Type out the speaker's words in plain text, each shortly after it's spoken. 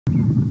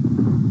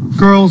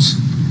Girls,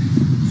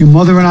 your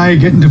mother and I are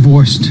getting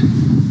divorced.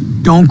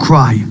 Don't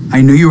cry.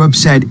 I know you're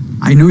upset.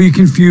 I know you're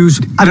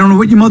confused. I don't know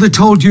what your mother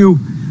told you,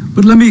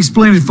 but let me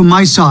explain it from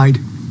my side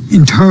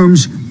in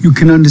terms you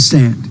can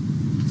understand.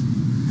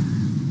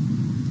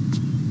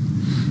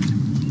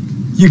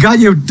 You got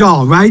your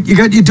doll, right? You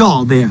got your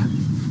doll there.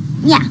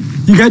 Yeah.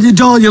 You got your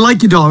doll. You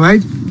like your doll,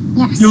 right?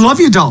 Yes. You love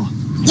your doll.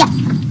 Yeah.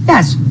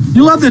 Yes.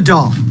 You love the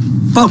doll.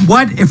 But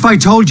what if I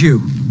told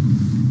you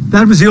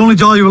that was the only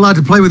doll you were allowed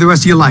to play with the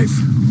rest of your life?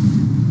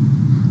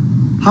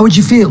 How would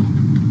you feel?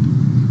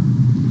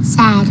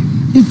 Sad.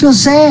 You'd feel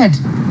sad.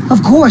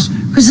 Of course,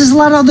 because there's a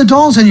lot of other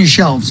dolls on your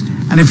shelves.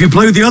 And if you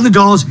play with the other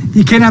dolls,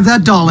 you can't have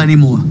that doll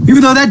anymore.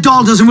 Even though that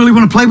doll doesn't really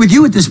want to play with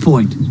you at this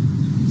point.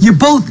 You're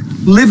both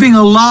living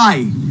a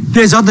lie.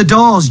 There's other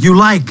dolls you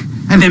like,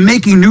 and they're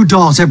making new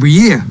dolls every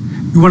year.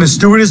 You want a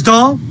stewardess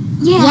doll?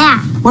 Yeah.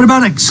 What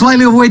about a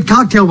slightly overweight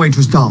cocktail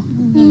waitress doll?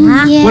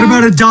 Yeah. What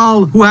about a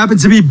doll who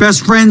happens to be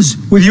best friends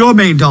with your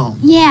main doll?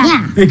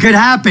 Yeah. It could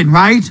happen,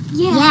 right?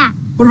 Yeah.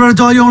 What about a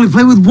doll you only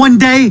play with one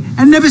day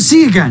and never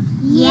see again?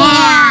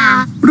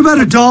 Yeah. What about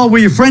a doll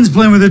where your friend's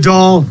playing with a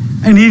doll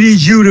and he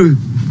needs you to,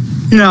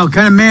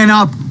 kind of man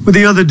up with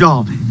the other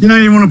doll? You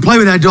don't even want to play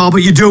with that doll,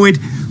 but you do it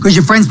because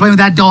your friend's playing with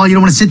that doll. You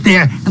don't want to sit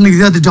there and leave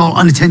the other doll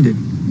unattended.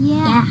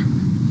 Yeah.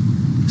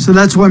 So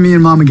that's why me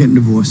and Mom are getting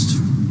divorced.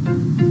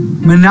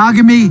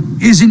 Monogamy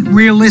isn't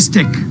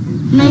realistic.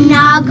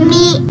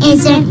 Monogamy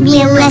isn't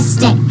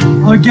realistic.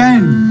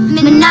 Again.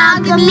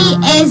 Monogamy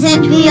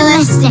isn't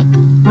realistic.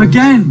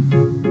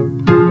 Again.